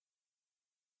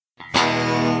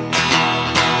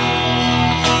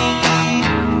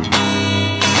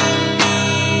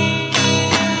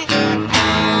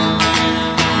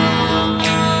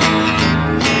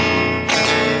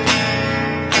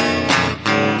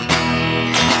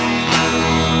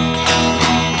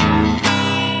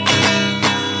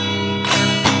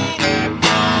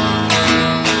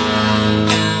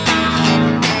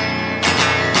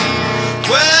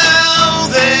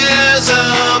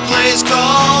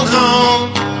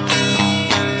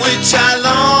which I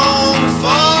long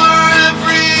for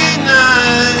every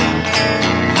night.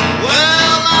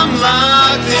 Well, I'm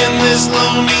locked in this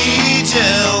lonely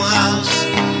jailhouse,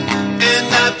 and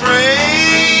I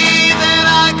pray that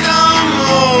I come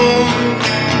home.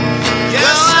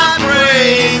 Yes, I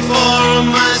pray for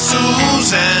my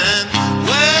Suzanne.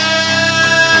 Well,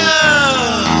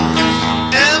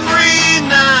 every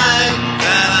night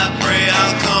that I pray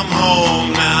I'll come home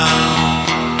now.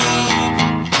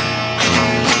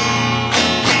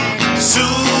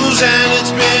 Suzanne, it's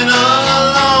been a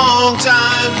long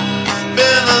time,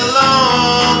 been a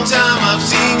long time I've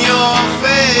seen your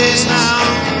face now.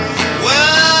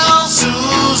 Well,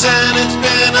 Suzanne, it's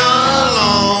been a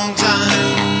long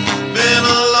time, been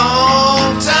a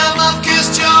long time I've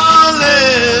kissed your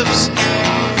lips.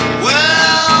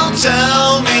 Well,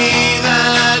 tell me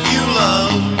that you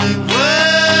love me.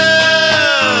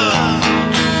 Well,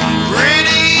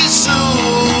 pretty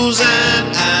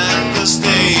Suzanne at the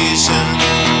station,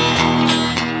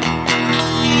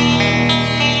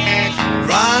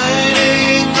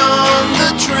 riding on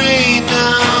the train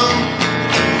now,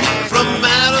 from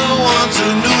Matawan to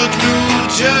Newark, New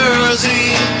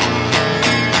Jersey.